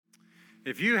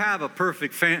If you have a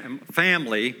perfect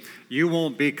family, you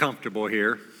won't be comfortable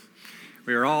here.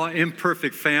 We are all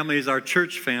imperfect families. Our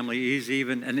church family is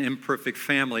even an imperfect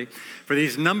family. For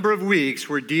these number of weeks,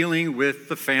 we're dealing with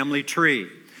the family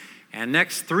tree. And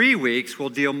next 3 weeks, we'll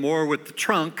deal more with the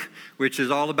trunk, which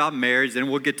is all about marriage. Then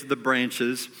we'll get to the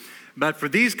branches. But for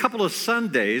these couple of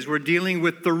Sundays, we're dealing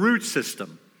with the root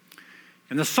system.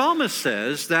 And the psalmist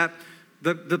says that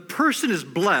the person is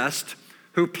blessed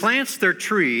who plants their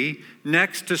tree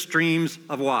next to streams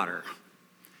of water,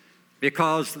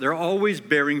 because they're always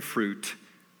bearing fruit.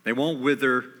 They won't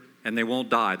wither and they won't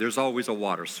die. There's always a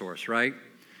water source, right?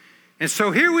 And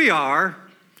so here we are,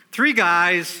 3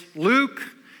 guys, Luke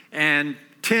and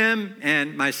Tim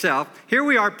and myself. Here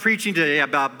we are preaching today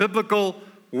about biblical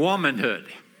womanhood.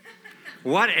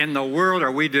 What in the world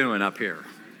are we doing up here?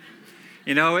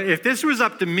 You know, if this was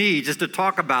up to me just to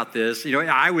talk about this,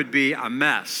 I would be a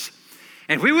mess.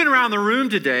 And if we went around the room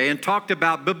today and talked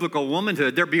about biblical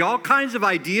womanhood, there'd be all kinds of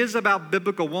ideas about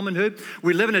biblical womanhood.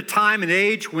 We live in a time and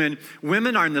age when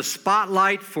women are in the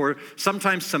spotlight for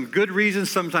sometimes some good reasons,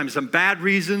 sometimes some bad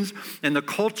reasons, and the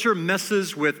culture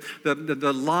messes with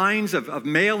the lines of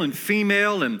male and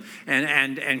female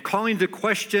and calling into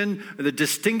question the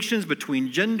distinctions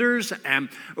between genders. And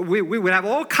we would have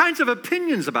all kinds of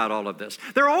opinions about all of this.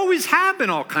 There always have been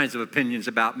all kinds of opinions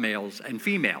about males and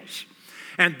females.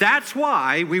 And that's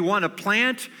why we want to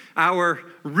plant our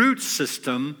root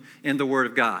system in the Word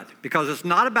of God. Because it's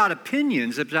not about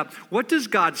opinions, it's about what does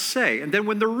God say? And then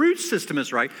when the root system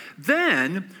is right,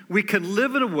 then we can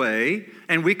live in a way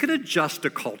and we can adjust to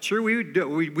culture. We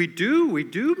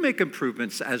do make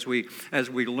improvements as we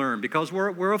learn, because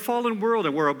we're a fallen world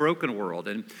and we're a broken world.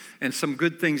 And some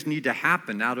good things need to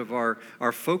happen out of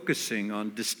our focusing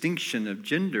on distinction of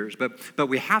genders. But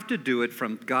we have to do it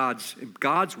from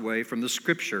God's way, from the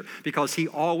Scripture, because He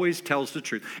always tells the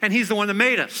truth. And He's the one that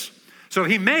made us. So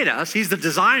He made us. He's the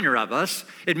designer of us.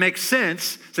 It makes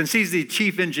sense, since He's the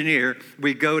chief engineer,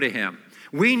 we go to Him.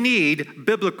 We need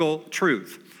biblical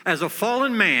truth. As a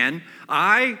fallen man,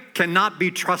 I cannot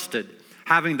be trusted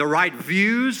having the right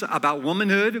views about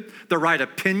womanhood, the right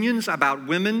opinions about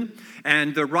women,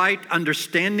 and the right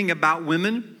understanding about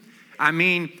women. I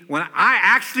mean, when I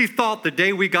actually thought the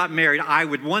day we got married, I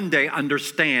would one day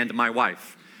understand my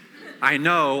wife. I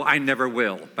know I never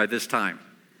will by this time.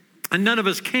 And none of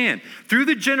us can. Through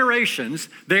the generations,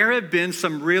 there have been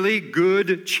some really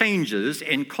good changes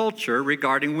in culture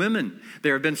regarding women.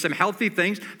 There have been some healthy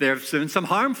things. There have been some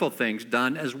harmful things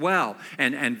done as well,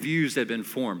 and views that have been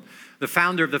formed. The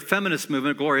founder of the feminist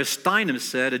movement, Gloria Steinem,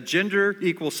 said a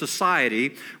gender-equal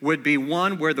society would be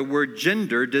one where the word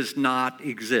gender does not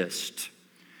exist.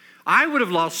 I would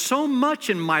have lost so much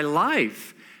in my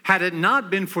life had it not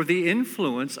been for the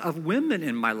influence of women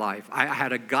in my life. I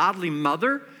had a godly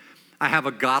mother. I have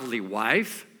a godly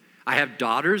wife. I have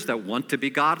daughters that want to be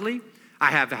godly.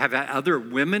 I have had other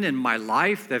women in my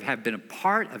life that have been a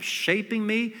part of shaping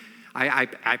me.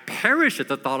 I perish at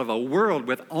the thought of a world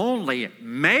with only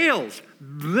males.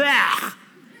 Blech.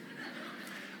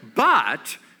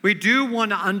 But we do want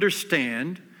to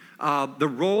understand the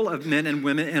role of men and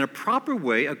women in a proper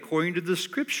way according to the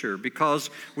Scripture, because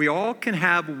we all can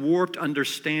have warped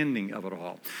understanding of it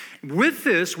all. With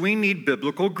this, we need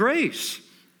biblical grace.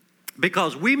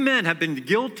 Because we men have been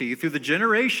guilty through the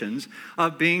generations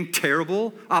of being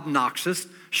terrible, obnoxious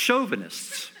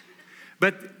chauvinists.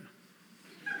 But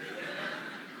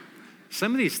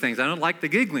some of these things, I don't like the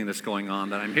giggling that's going on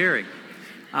that I'm hearing.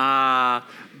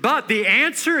 But the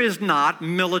answer is not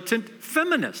militant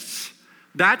feminists.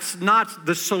 That's not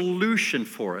the solution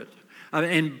for it.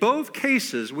 In both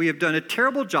cases, we have done a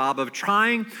terrible job of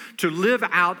trying to live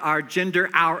out our gender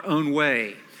our own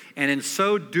way. And in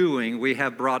so doing, we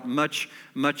have brought much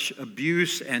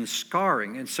abuse and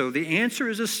scarring. And so the answer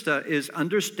is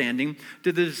understanding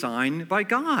the design by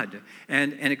God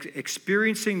and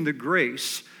experiencing the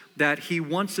grace that He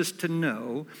wants us to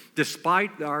know,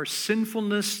 despite our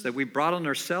sinfulness that we brought on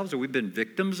ourselves, that we've been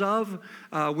victims of.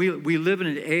 We live in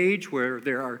an age where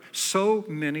there are so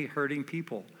many hurting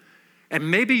people.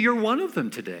 And maybe you're one of them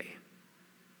today.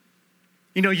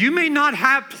 You know, you may not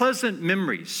have pleasant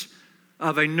memories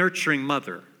of a nurturing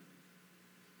mother.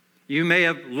 You may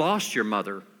have lost your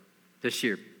mother this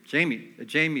year.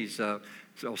 Jamie's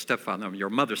stepfather, no, your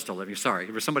mother's still living, sorry.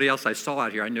 There was somebody else I saw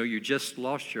out here. I know you just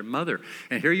lost your mother.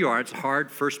 And here you are, it's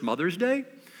hard, first Mother's Day.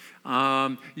 We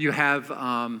have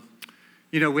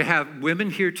women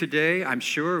here today, I'm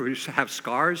sure, who have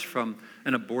scars from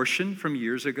an abortion from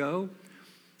years ago.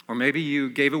 Or maybe you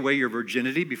gave away your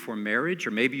virginity before marriage,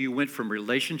 or maybe you went from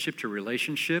relationship to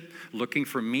relationship looking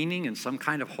for meaning and some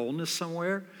kind of wholeness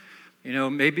somewhere. You know,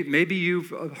 maybe you've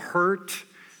hurt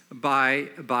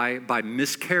by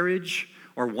miscarriage,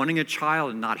 or wanting a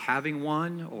child and not having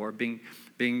one, or being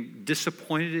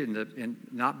disappointed in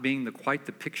not being quite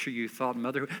the picture you thought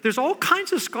motherhood. There's all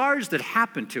kinds of scars that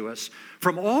happen to us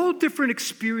from all different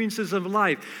experiences of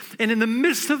life. And in the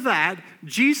midst of that,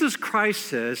 Jesus Christ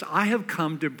says, I have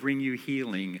come to bring you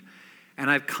healing, and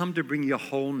I've come to bring you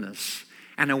wholeness,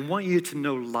 and I want you to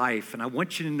know life, and I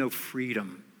want you to know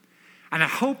freedom. And I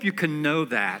hope you can know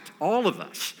that, all of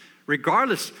us,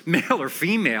 regardless, male or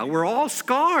female, we're all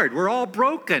scarred. We're all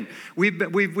broken.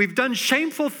 We've done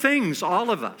shameful things, all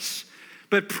of us.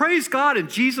 But praise God, in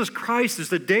Jesus Christ is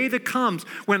the day that comes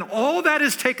when all that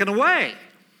is taken away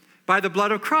by the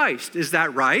blood of Christ. Is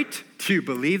that right? Do you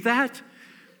believe that?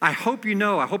 I hope you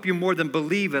know. I hope you more than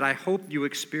believe it. I hope you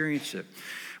experience it.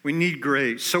 We need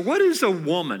grace. So what is a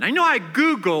woman? I know I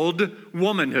Googled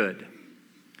womanhood.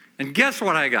 And guess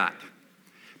what I got?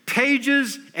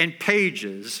 Pages and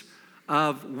pages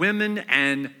of women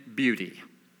and beauty.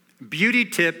 Beauty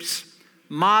tips,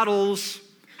 models,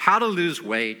 how to lose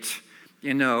weight,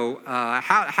 it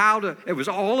was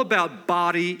all about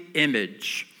body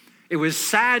image. It was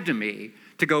sad to me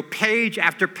to go page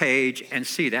after page and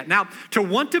see that. Now, to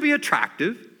want to be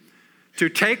attractive, to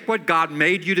take what God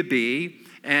made you to be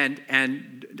and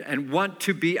want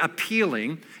to be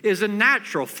appealing is a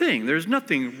natural thing. There's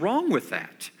nothing wrong with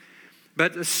that.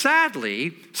 But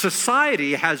sadly,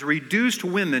 society has reduced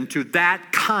women to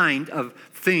that kind of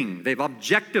thing. They've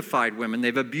objectified women.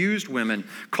 They've abused women.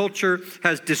 Culture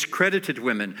has discredited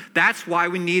women. That's why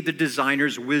we need the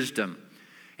designer's wisdom.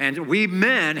 And we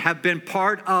men have been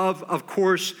part of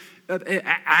course,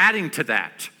 adding to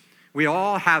that. We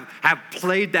all have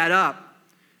played that up.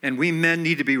 And we men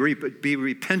need to be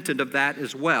repentant of that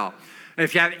as well. And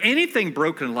if you have anything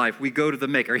broken in life, we go to the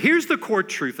Maker. Here's the core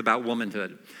truth about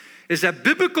womanhood. Is that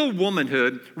biblical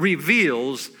womanhood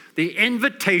reveals the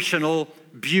invitational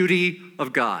beauty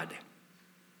of God.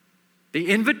 The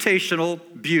invitational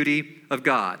beauty of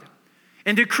God.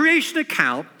 In the creation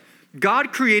account,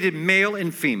 God created male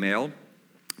and female.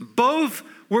 Both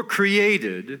were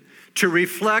created to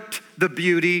reflect the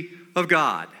beauty of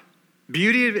God.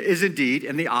 Beauty is indeed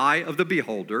in the eye of the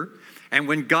beholder. And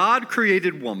when God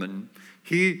created woman,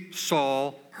 he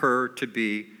saw her to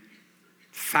be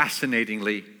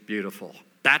fascinatingly beautiful.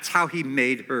 That's how he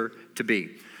made her to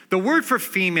be. The word for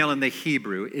female in the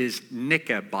Hebrew is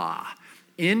nikabah.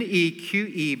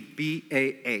 Neqebah.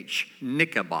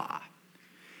 Nikabah.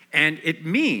 And it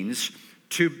means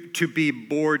to be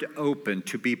bored open,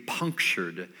 to be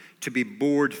punctured, to be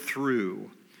bored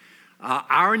through.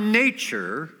 Our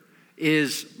nature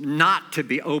is not to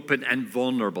be open and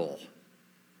vulnerable.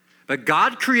 But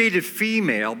God created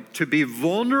female to be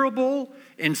vulnerable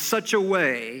in such a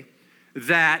way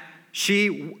that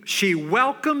she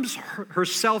welcomes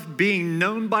herself being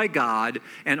known by God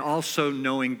and also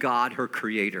knowing God, her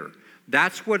creator.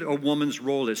 That's what a woman's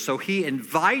role is. So he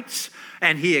invites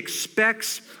and he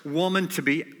expects woman to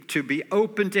be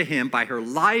open to him by her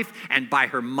life and by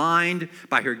her mind,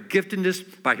 by her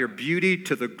giftedness, by her beauty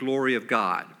to the glory of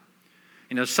God.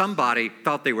 You know, somebody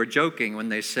thought they were joking when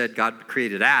they said God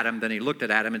created Adam. Then he looked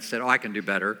at Adam and said, I can do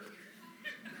better.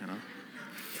 You know?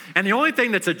 And the only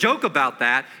thing that's a joke about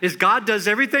that is God does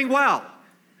everything well.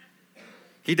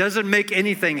 He doesn't make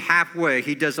anything halfway.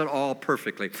 He does it all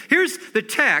perfectly. Here's the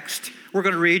text we're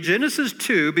going to read, Genesis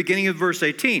 2, beginning of verse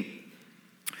 18.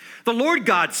 The Lord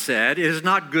God said, it is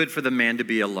not good for the man to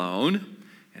be alone.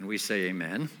 And we say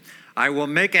amen. I will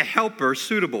make a helper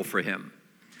suitable for him.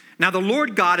 Now the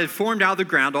Lord God had formed out of the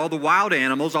ground all the wild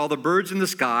animals, all the birds in the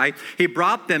sky. He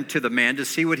brought them to the man to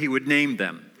see what he would name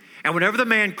them. And whenever the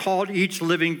man called each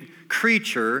living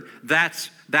creature, that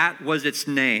was its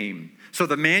name. So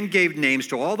the man gave names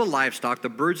to all the livestock, the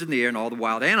birds in the air, and all the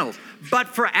wild animals. But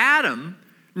for Adam,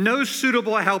 no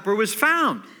suitable helper was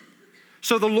found.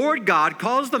 So the Lord God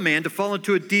caused the man to fall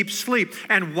into a deep sleep.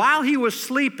 And while he was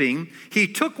sleeping, he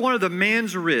took one of the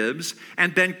man's ribs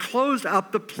and then closed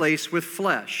up the place with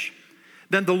flesh.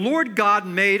 Then the Lord God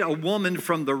made a woman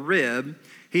from the rib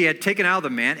he had taken out of the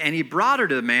man, and he brought her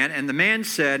to the man. And the man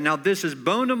said, now this is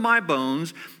bone of my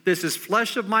bones, this is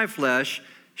flesh of my flesh.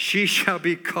 She shall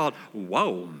be called,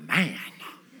 whoa, man.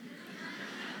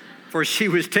 For she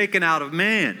was taken out of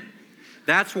man.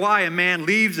 That's why a man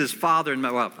leaves his father and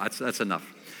mother. Well, that's enough.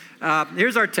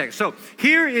 Here's our text. So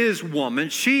here is woman.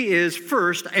 She is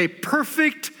first a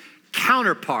perfect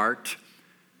counterpart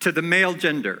to the male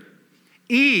gender.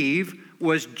 Eve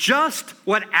was just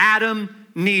what Adam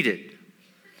needed.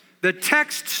 The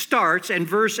text starts in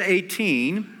verse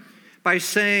 18 by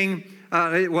saying,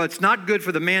 well, it's not good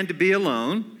for the man to be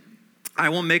alone. I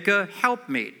will make a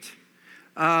helpmate.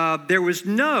 There was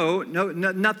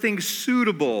nothing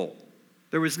suitable.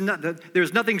 There was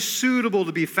nothing suitable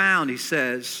to be found, he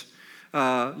says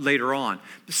later on.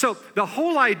 So the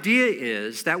whole idea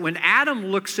is that when Adam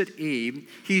looks at Eve,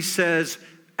 he says,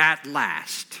 at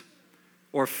last,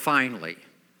 or finally.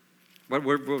 What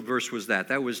verse was that?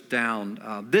 That was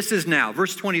down. This is now.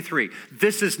 Verse 23.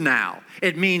 This is now.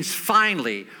 It means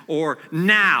finally or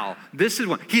now. This is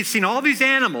what. He's seen all these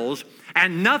animals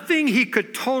and nothing he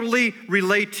could totally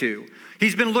relate to.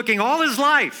 He's been looking all his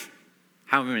life.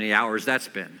 How many hours that's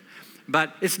been.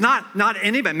 But it's not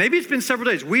anybody. Maybe it's been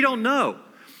several days. We don't know.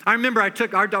 I remember I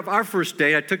took our first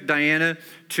date, I took Diana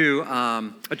to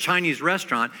a Chinese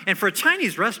restaurant. And for a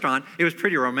Chinese restaurant, it was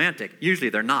pretty romantic. Usually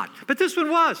they're not. But this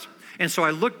one was. And so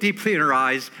I looked deeply in her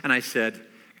eyes and I said,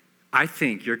 I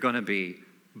think you're going to be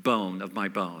bone of my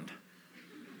bone.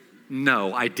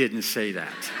 No, I didn't say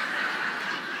that.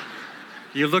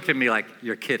 You looked at me like,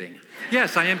 you're kidding.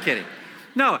 Yes, I am kidding.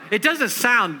 No, it doesn't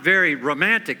sound very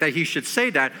romantic that he should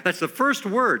say that. That's the first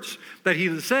words that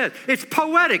he said. It's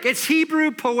poetic. It's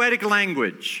Hebrew poetic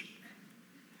language.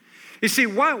 You see,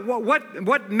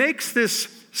 what makes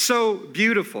this so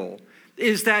beautiful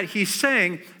is that he's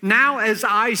saying, now as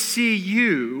I see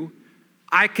you,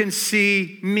 I can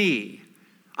see me.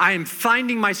 I am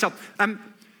finding myself.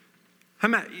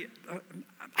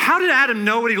 How did Adam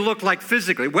know what he looked like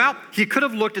physically? Well, he could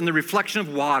have looked in the reflection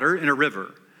of water in a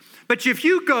river. But if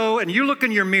you go and you look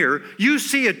in your mirror, you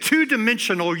see a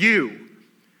two-dimensional you.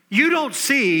 You don't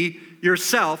see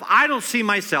yourself, I don't see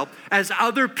myself as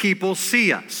other people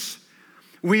see us.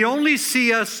 We only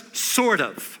see us sort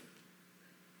of.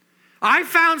 I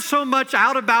found so much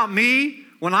out about me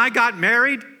when I got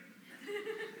married.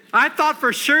 I thought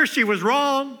for sure she was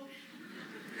wrong.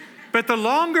 But the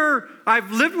longer I've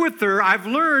lived with her, I've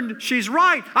learned she's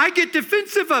right. I get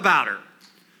defensive about her,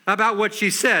 about what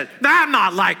she said. I'm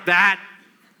not like that.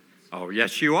 Oh,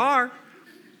 yes, you are.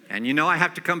 And you know, I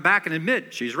have to come back and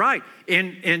admit she's right.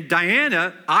 In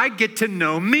Diana, I get to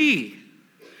know me.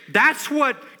 That's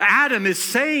what Adam is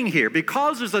saying here.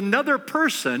 Because there's another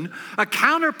person, a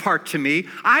counterpart to me,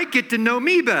 I get to know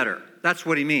me better. That's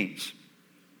what he means.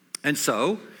 And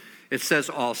so, it says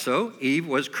also, Eve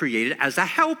was created as a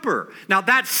helper. Now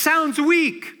that sounds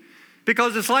weak,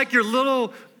 because it's like your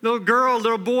little girl,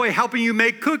 little boy helping you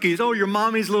make cookies. Oh, your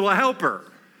mommy's little helper.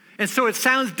 And so it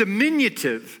sounds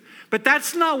diminutive, but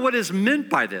that's not what is meant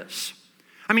by this.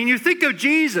 I mean, you think of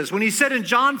Jesus when he said in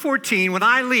John 14, when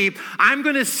I leave, I'm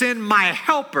going to send my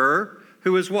helper,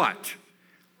 who is what?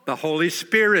 The Holy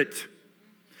Spirit.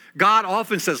 God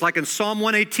often says, like in Psalm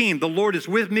 118, the Lord is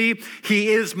with me. He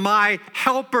is my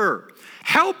helper.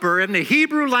 Helper in the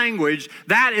Hebrew language,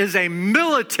 that is a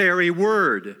military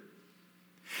word.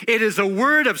 It is a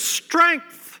word of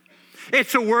strength.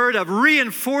 It's a word of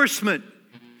reinforcement.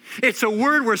 It's a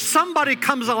word where somebody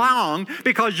comes along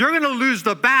because you're going to lose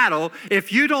the battle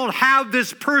if you don't have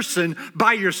this person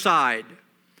by your side.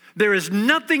 There is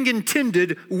nothing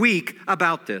intended weak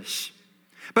about this.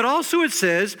 But also it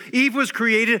says Eve was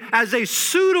created as a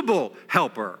suitable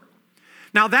helper.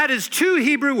 Now that is two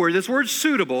Hebrew words. This word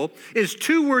suitable is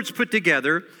two words put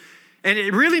together. And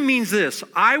it really means this: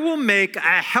 I will make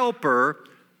a helper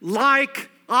like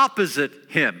opposite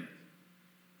him.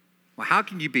 Well, how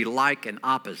can you be like and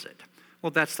opposite?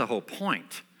 Well, that's the whole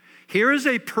point. Here is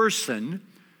a person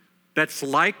that's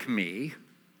like me,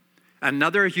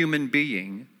 another human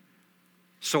being,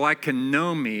 so I can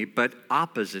know me, but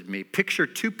opposite me. Picture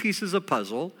two pieces of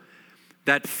puzzle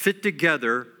that fit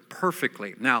together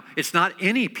perfectly. Now, it's not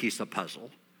any piece of puzzle.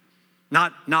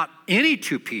 Not any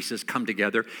two pieces come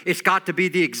together. It's got to be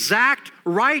the exact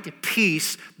right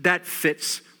piece that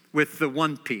fits with the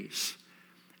one piece.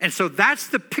 And so that's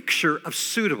the picture of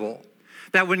suitable.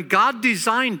 That when God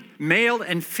designed male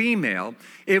and female,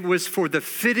 it was for the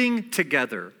fitting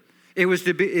together. It was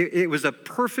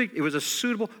a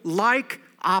suitable, like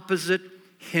opposite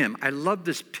him. I love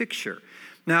this picture.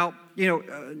 Now, we're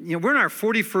in our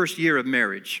 41st year of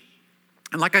marriage.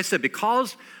 And like I said,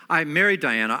 because I married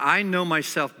Diana, I know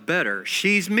myself better.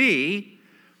 She's me,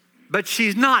 but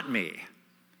she's not me.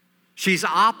 She's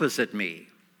opposite me.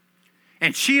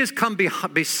 And she has come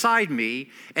beside me,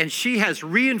 and she has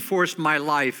reinforced my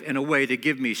life in a way to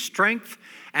give me strength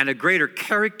and a greater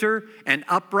character and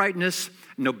uprightness,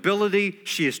 nobility.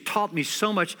 She has taught me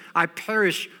so much. I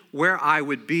perish where I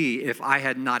would be if I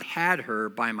had not had her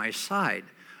by my side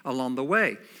along the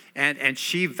way. And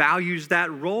she values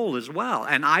that role as well.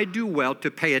 And I do well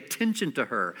to pay attention to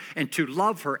her and to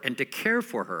love her and to care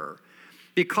for her.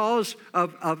 Because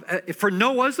for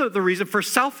no other reason, for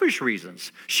selfish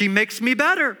reasons. She makes me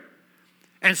better.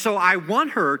 And so I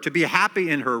want her to be happy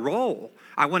in her role.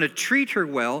 I want to treat her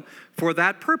well for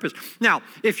that purpose. Now,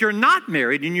 if you're not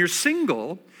married and you're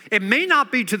single, it may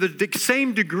not be to the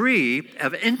same degree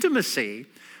of intimacy,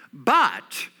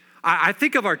 but I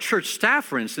think of our church staff,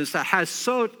 for instance, that has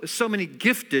so many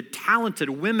gifted, talented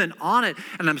women on it,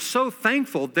 and I'm so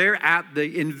thankful they're at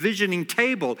the envisioning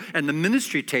table and the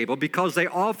ministry table because they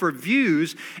offer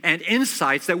views and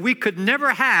insights that we could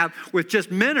never have with just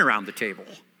men around the table.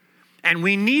 And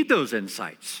we need those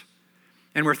insights.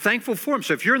 And we're thankful for them.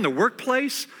 So if you're in the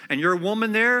workplace and you're a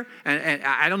woman there, and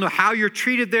I don't know how you're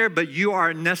treated there, but you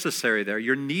are necessary there.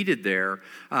 You're needed there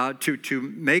to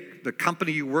make the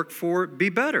company you work for be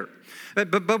better.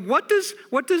 But what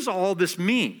does all this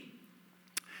mean?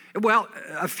 Well,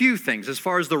 a few things as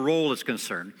far as the role is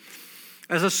concerned.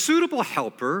 As a suitable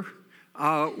helper,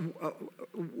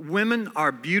 women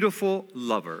are beautiful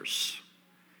lovers.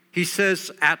 He says,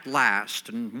 at last,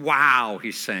 and wow,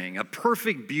 he's saying, a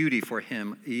perfect beauty for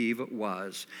him Eve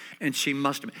was, and she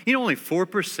must have been. Only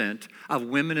 4% of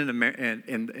women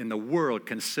in the world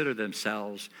consider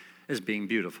themselves as being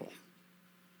beautiful.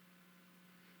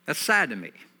 That's sad to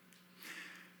me.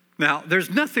 Now, there's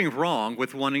nothing wrong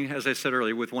with wanting, as I said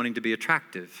earlier, with wanting to be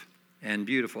attractive and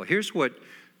beautiful. Here's what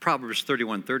Proverbs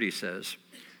 31:30 says.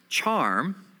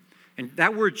 Charm, and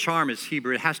that word charm is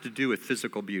Hebrew, it has to do with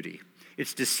physical beauty.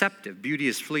 It's deceptive. Beauty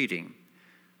is fleeting.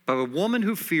 But a woman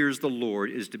who fears the Lord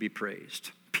is to be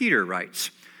praised. Peter writes,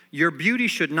 your beauty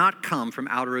should not come from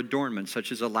outer adornments,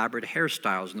 such as elaborate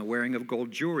hairstyles and the wearing of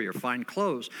gold jewelry or fine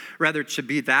clothes. Rather, it should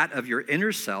be that of your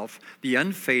inner self, the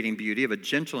unfading beauty of a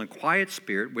gentle and quiet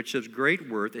spirit, which is great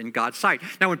worth in God's sight.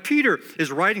 Now, when Peter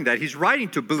is writing that, he's writing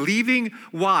to believing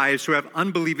wives who have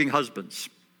unbelieving husbands.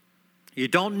 You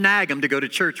don't nag them to go to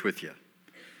church with you.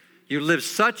 You live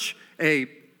such a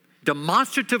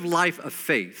demonstrative life of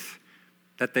faith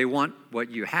that they want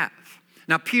what you have.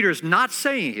 Now, Peter's not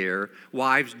saying here,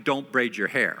 wives, don't braid your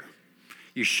hair.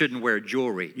 You shouldn't wear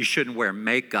jewelry. You shouldn't wear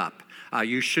makeup.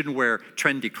 You shouldn't wear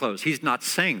trendy clothes. He's not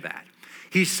saying that.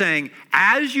 He's saying,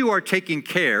 as you are taking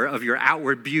care of your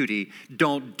outward beauty,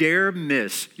 don't dare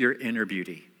miss your inner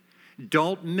beauty.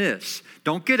 Don't miss.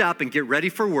 Don't get up and get ready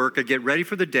for work or get ready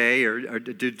for the day or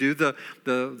to do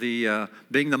the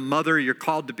being the mother you're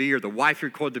called to be or the wife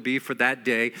you're called to be for that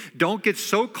day. Don't get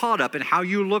so caught up in how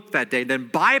you look that day, then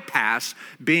bypass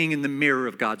being in the mirror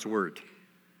of God's word.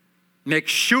 Make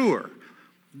sure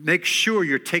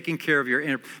you're taking care of your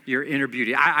inner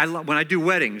beauty. When I do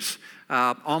weddings,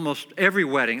 almost every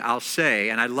wedding I'll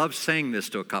say, and I love saying this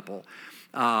to a couple,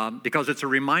 because it's a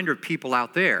reminder of people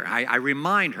out there. I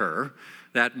remind her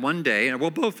that one day, and well,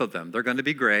 both of them, they're going to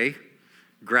be gray.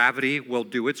 Gravity will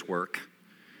do its work.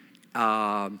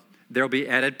 There'll be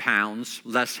added pounds,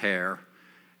 less hair,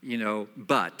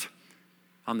 but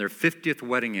on their 50th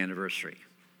wedding anniversary,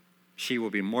 she will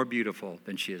be more beautiful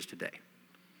than she is today.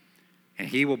 And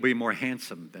he will be more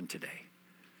handsome than today.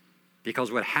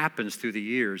 Because what happens through the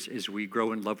years is we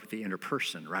grow in love with the inner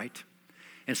person, right?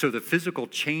 And so the physical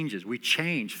changes. We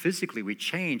change. Physically, we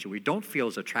change. And we don't feel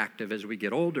as attractive as we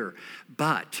get older.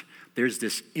 But there's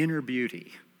this inner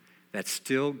beauty that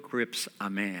still grips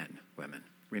a man, women.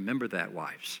 Remember that,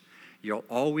 wives. You'll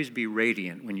always be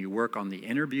radiant when you work on the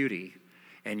inner beauty,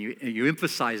 and you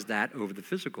emphasize that over the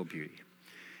physical beauty.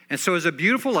 And so as a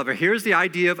beautiful lover, here's the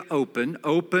idea of open,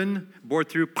 bored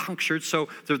through, punctured. So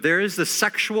there is the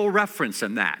sexual reference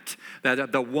in that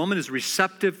the woman is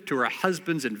receptive to her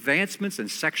husband's advancements and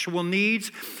sexual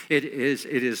needs. It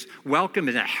is welcome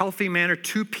in a healthy manner,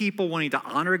 two people wanting to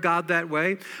honor God that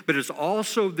way. But it's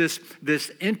also this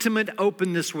intimate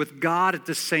openness with God at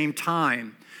the same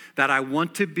time. That I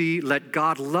want to let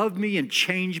God love me and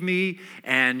change me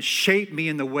and shape me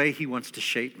in the way he wants to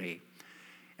shape me.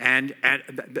 And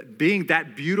being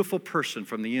that beautiful person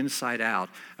from the inside out,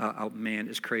 a man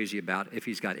is crazy about if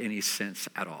he's got any sense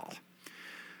at all.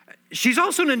 She's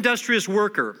also an industrious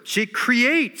worker. She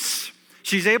creates.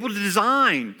 She's able to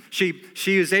design. She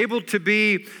is able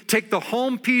to take the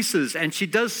home pieces and she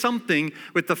does something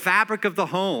with the fabric of the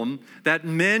home that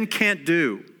men can't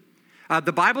do.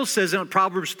 The Bible says in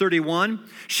Proverbs 31,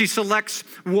 she selects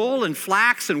wool and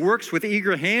flax and works with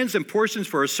eager hands and portions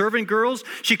for her servant girls.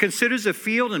 She considers a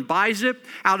field and buys it.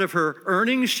 Out of her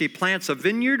earnings, she plants a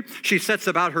vineyard. She sets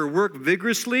about her work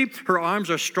vigorously. Her arms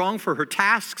are strong for her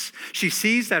tasks. She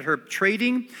sees that her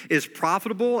trading is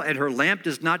profitable and her lamp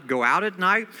does not go out at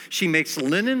night. She makes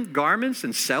linen garments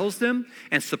and sells them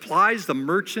and supplies the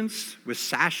merchants with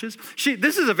sashes.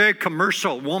 This is a very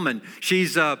commercial woman.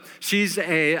 She's a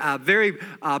very very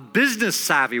business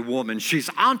savvy woman. She's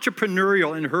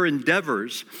entrepreneurial in her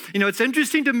endeavors. It's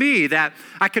interesting to me that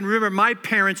I can remember my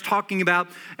parents talking about,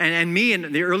 and me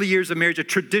in the early years of marriage, a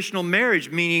traditional marriage,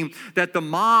 meaning that the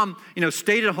mom,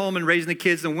 stayed at home and raising the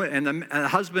kids and the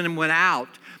husband went out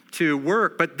to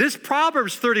work. But this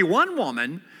Proverbs 31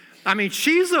 woman,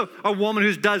 she's a woman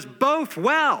who does both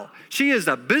well. She is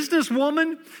a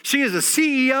businesswoman. She is a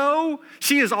CEO.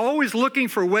 She is always looking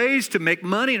for ways to make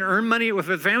money and earn money with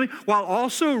her family while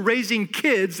also raising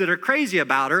kids that are crazy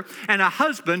about her and a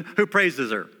husband who praises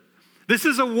her. This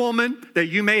is a woman that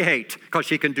you may hate because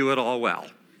she can do it all well.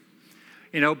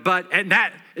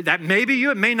 That may be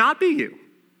you, it may not be you.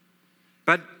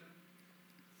 But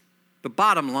the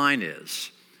bottom line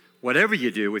is, whatever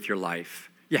you do with your life,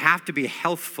 you have to be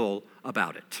healthful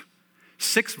about it.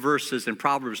 6 verses in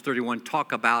Proverbs 31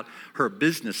 talk about her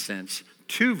business sense.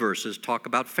 2 verses talk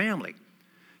about family.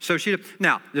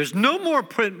 Now, there's no more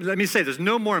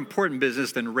important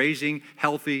business than raising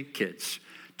healthy kids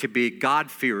to be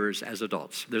God-fearers as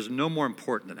adults. There's no more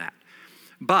important than that.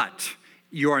 But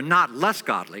you are not less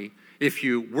godly if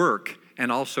you work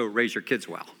and also raise your kids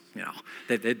well.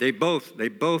 They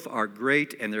both are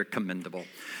great and they're commendable.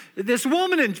 This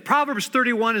woman in Proverbs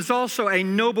 31 is also a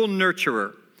noble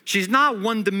nurturer. She's not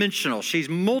one-dimensional. She's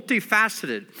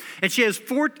multifaceted. And she has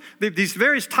these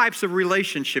various types of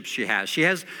relationships she has.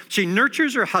 She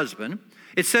nurtures her husband.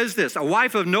 It says this, a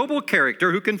wife of noble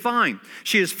character who can find.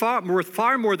 She is worth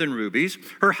far more than rubies.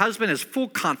 Her husband has full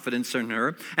confidence in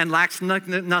her and lacks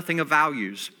nothing of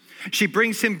values. She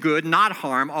brings him good, not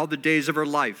harm, all the days of her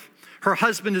life. Her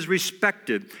husband is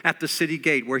respected at the city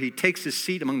gate where he takes his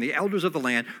seat among the elders of the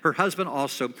land. Her husband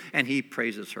also, and he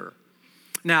praises her.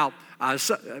 Now,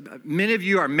 many of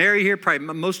you are married here. Probably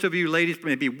most of you ladies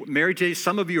may be married today.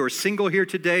 Some of you are single here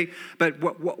today. But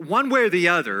one way or the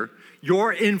other,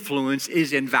 your influence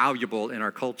is invaluable in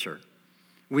our culture.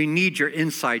 We need your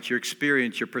insight, your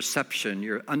experience, your perception,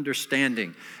 your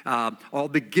understanding, all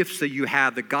the gifts that you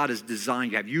have that God has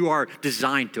designed you have. You are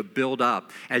designed to build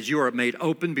up. As you are made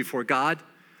open before God,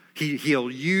 He'll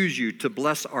use you to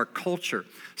bless our culture.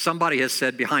 Somebody has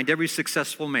said behind every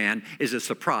successful man is a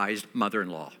surprised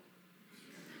mother-in-law.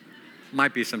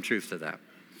 Might be some truth to that.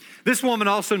 This woman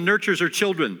also nurtures her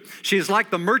children. She is like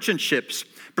the merchant ships,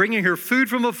 bringing her food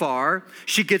from afar.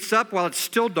 She gets up while it's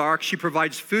still dark. She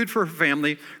provides food for her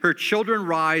family. Her children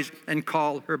rise and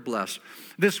call her blessed.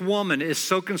 This woman is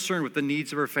so concerned with the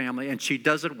needs of her family, and she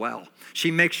does it well.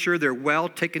 She makes sure they're well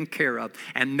taken care of.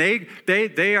 And they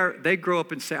grow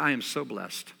up and say, I am so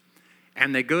blessed.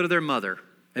 And they go to their mother.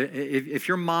 If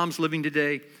your mom's living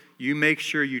today, you make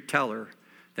sure you tell her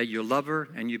that you love her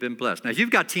and you've been blessed. Now, if you've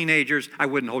got teenagers, I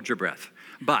wouldn't hold your breath.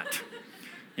 But,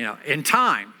 in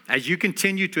time, as you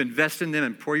continue to invest in them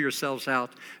and pour yourselves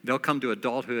out, they'll come to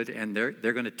adulthood and they're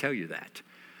going to tell you that.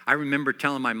 I remember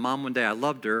telling my mom one day I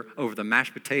loved her over the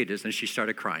mashed potatoes, and she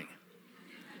started crying.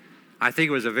 I think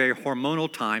it was a very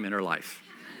hormonal time in her life.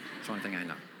 That's the only thing I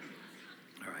know.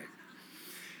 All right.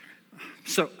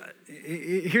 So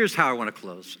here's how I want to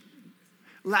close.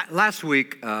 Last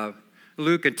week,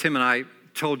 Luke and Tim and I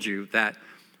told you that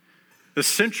the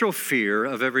central fear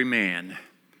of every man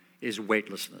is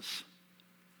weightlessness.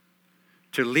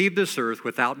 To leave this earth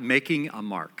without making a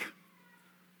mark.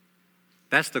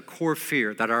 That's the core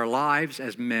fear, that our lives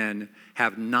as men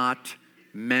have not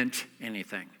meant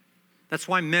anything. That's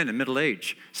why men in middle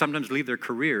age sometimes leave their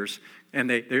careers and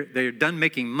they're done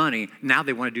making money. Now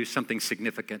they want to do something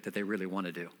significant that they really want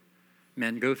to do.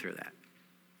 Men go through that.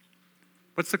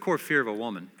 What's the core fear of a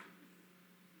woman?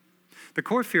 The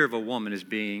core fear of a woman is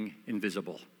being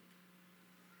invisible.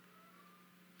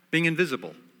 Being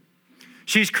invisible.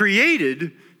 She's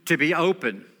created to be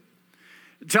open.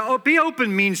 To be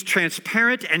open means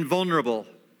transparent and vulnerable.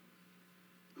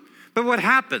 But what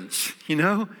happens,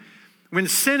 when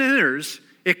sin enters,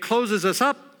 it closes us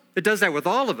up. It does that with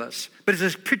all of us. But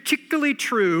it's particularly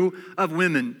true of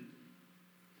women.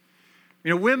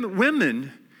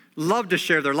 Women love to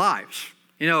share their lives.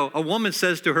 A woman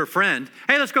says to her friend,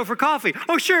 hey, let's go for coffee.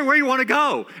 Oh, sure, where do you want to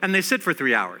go? And they sit for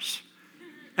 3 hours.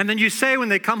 And then you say when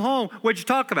they come home, what'd you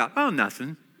talk about? Oh,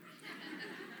 nothing.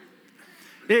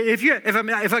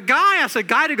 If a guy asks a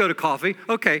guy to go to coffee,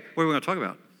 okay, what are we going to talk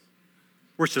about?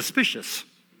 We're suspicious.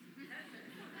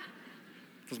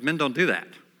 Because men don't do that.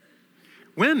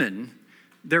 Women,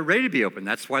 they're ready to be open.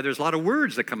 That's why there's a lot of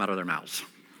words that come out of their mouths.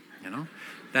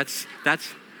 That's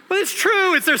well, it's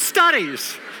true. It's their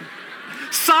studies.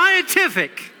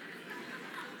 Scientific.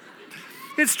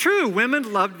 It's true. Women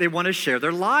they want to share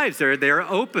their lives. They're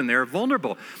open. They're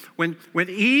vulnerable. When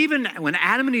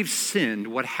Adam and Eve sinned,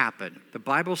 what happened? The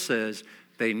Bible says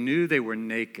they knew they were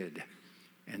naked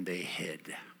and they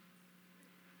hid.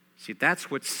 See,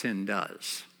 that's what sin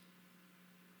does.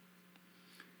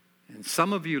 And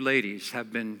some of you ladies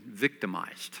have been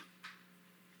victimized.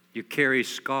 You carry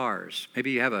scars.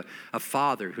 Maybe you have a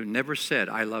father who never said,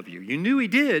 I love you. You knew he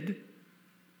did,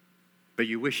 but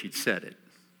you wish he'd said it.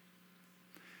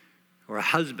 Or a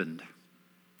husband.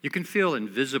 You can feel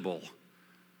invisible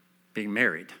being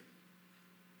married,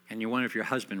 and you wonder if your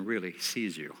husband really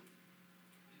sees you.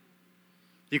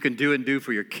 You can do and do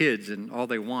for your kids, and all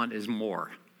they want is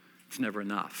more. It's never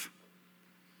enough.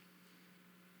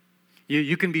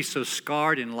 You can be so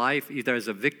scarred in life, either as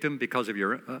a victim because of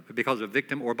a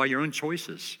victim, or by your own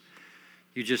choices.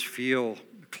 You just feel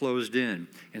closed in.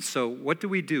 And so what do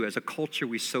we do? As a culture,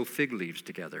 we sew fig leaves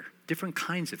together, different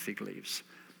kinds of fig leaves,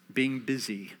 being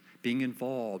busy, being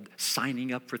involved,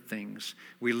 signing up for things.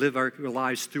 We live our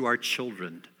lives through our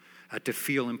children to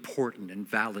feel important and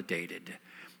validated.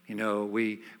 You know,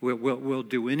 we'll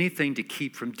do anything to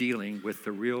keep from dealing with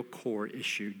the real core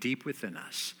issue deep within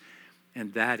us,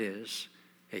 and that is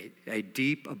a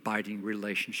deep, abiding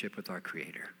relationship with our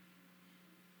Creator.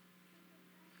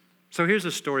 So here's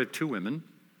a story of two women.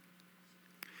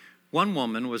 One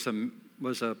woman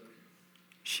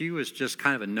she was just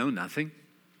kind of a know-nothing,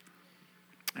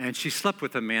 and she slept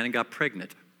with a man and got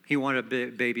pregnant. He wanted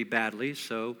a baby badly,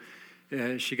 so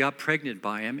she got pregnant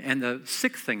by him. And the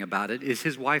sick thing about it is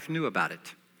his wife knew about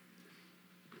it.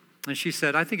 And she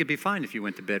said, I think it'd be fine if you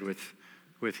went to bed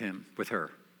with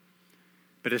her.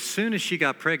 But as soon as she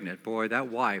got pregnant, boy, that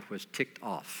wife was ticked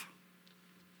off.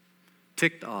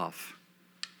 Ticked off.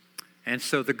 And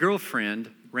so the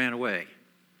girlfriend ran away.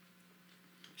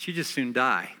 She'd just soon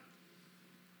die.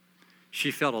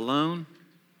 She felt alone.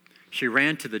 She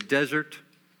ran to the desert.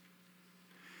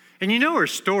 And you know her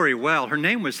story well. Her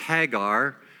name was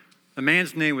Hagar. The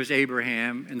man's name was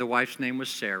Abraham, and the wife's name was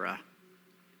Sarah.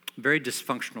 Very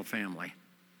dysfunctional family.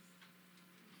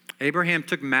 Abraham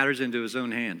took matters into his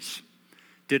own hands,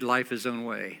 did life his own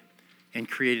way, and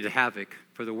created havoc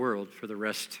for the world for the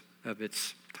rest of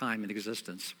its time in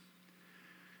existence.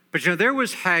 But you know, there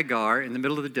was Hagar in the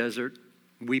middle of the desert,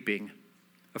 weeping,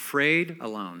 afraid,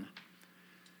 alone.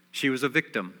 She was a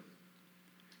victim,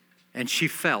 and she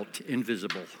felt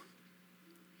invisible.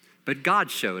 But God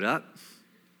showed up,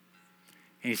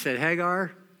 and he said,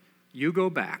 Hagar, you go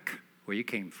back where you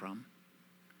came from,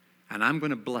 and I'm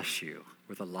going to bless you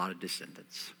with a lot of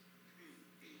descendants.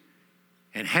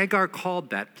 And Hagar called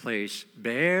that place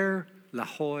Be'er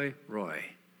Lahai Roi,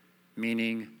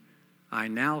 meaning, I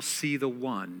now see the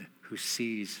one who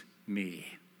sees me.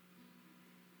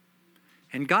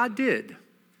 And God did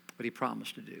what he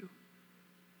promised to do.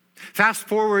 Fast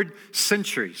forward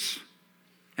centuries,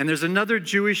 and there's another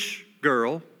Jewish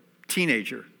girl,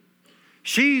 teenager.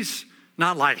 She's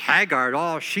not like Hagar at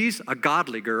all. She's a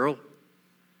godly girl.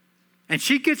 And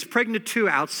she gets pregnant too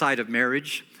outside of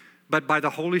marriage, but by the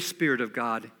Holy Spirit of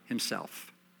God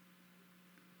himself.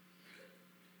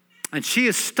 And she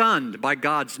is stunned by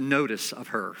God's notice of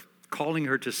her, calling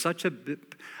her to such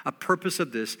a purpose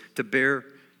of this, to bear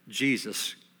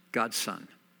Jesus, God's son.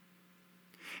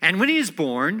 And when he is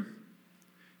born,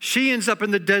 she ends up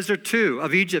in the desert too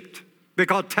of Egypt,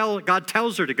 because God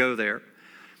tells her to go there.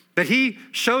 But he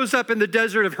shows up in the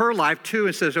desert of her life too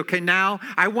and says, okay, now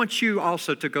I want you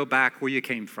also to go back where you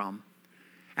came from.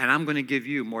 And I'm going to give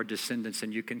you more descendants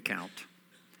than you can count.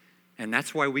 And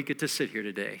that's why we get to sit here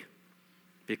today.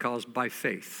 Because by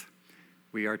faith,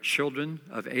 we are children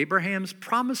of Abraham's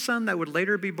promised son that would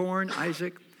later be born,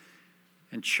 Isaac,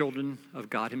 and children of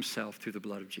God himself through the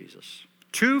blood of Jesus.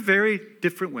 Two very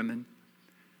different women.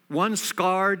 One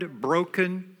scarred,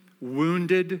 broken,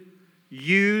 wounded,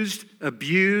 used,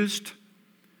 abused,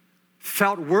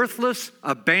 felt worthless,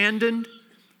 abandoned,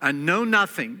 a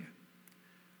know-nothing.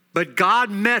 But God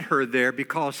met her there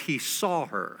because he saw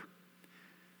her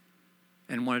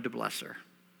and wanted to bless her.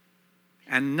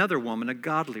 And another woman, a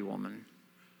godly woman,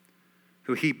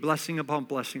 who he blessing upon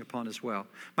as well.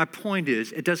 My point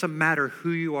is, it doesn't matter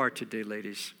who you are today,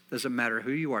 ladies. It doesn't matter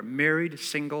who you are, married,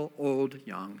 single, old,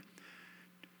 young.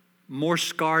 More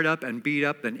scarred up and beat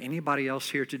up than anybody else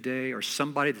here today, or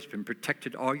somebody that's been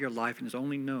protected all your life and has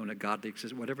only known a godly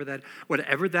existence, whatever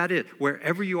that is,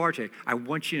 wherever you are today, I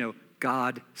want you to know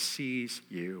God sees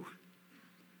you.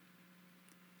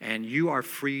 And you are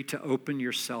free to open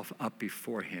yourself up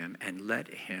before him and let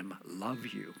him love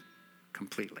you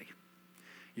completely.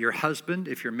 Your husband,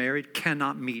 if you're married,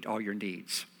 cannot meet all your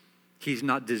needs. He's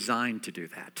not designed to do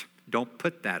that. Don't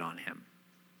put that on him.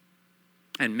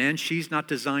 And men, she's not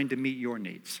designed to meet your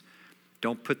needs.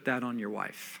 Don't put that on your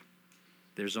wife.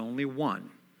 There's only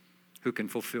one who can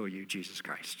fulfill you, Jesus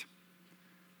Christ.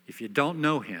 If you don't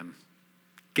know him,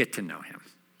 get to know him.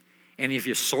 And if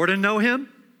you sort of know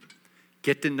him,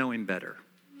 get to know him better.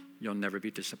 You'll never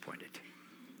be disappointed.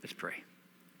 Let's pray.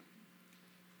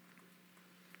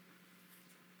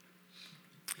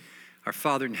 Our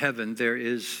Father in heaven, there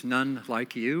is none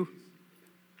like you.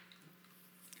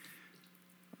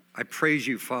 I praise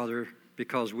you, Father,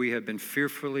 because we have been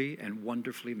fearfully and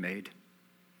wonderfully made.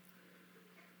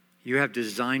 You have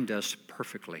designed us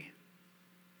perfectly.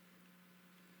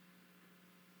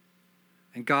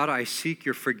 And God, I seek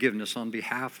your forgiveness on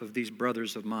behalf of these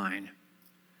brothers of mine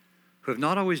who have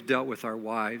not always dealt with our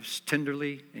wives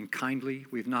tenderly and kindly.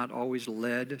 We've not always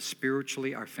led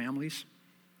spiritually our families.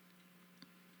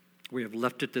 We have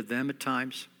left it to them at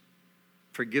times.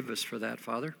 Forgive us for that,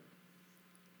 Father.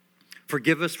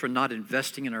 Forgive us for not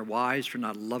investing in our wives, for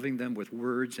not loving them with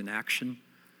words and action,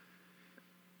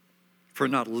 for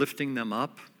not lifting them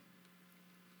up.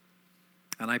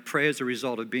 And I pray as a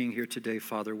result of being here today,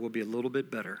 Father, we'll be a little bit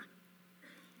better.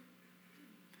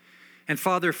 And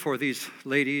Father, for these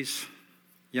ladies,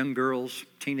 young girls,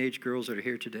 teenage girls that are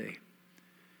here today,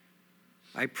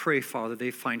 I pray, Father,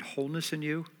 they find wholeness in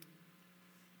you,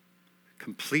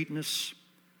 completeness.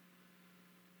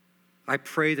 I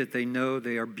pray that they know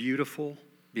they are beautiful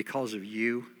because of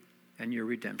you and your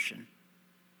redemption.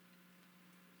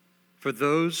 For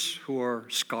those who are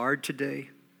scarred today,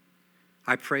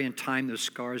 I pray in time those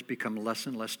scars become less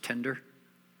and less tender.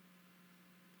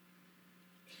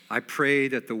 I pray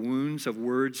that the wounds of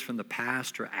words from the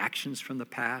past or actions from the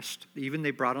past, even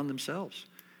they brought on themselves,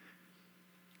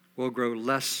 will grow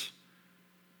less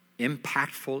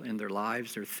impactful in their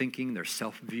lives, their thinking, their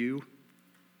self-view.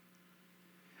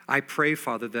 I pray,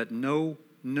 Father, that no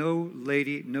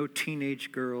lady, no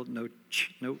teenage girl, no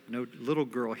little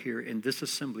girl here in this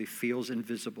assembly feels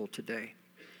invisible today.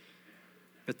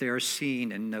 But they are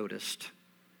seen and noticed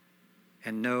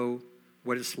and know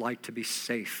what it's like to be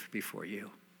safe before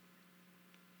you.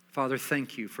 Father,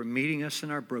 thank you for meeting us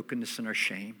in our brokenness and our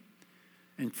shame.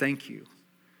 And thank you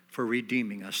for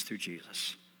redeeming us through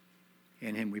Jesus.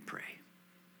 In him we pray.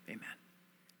 Amen.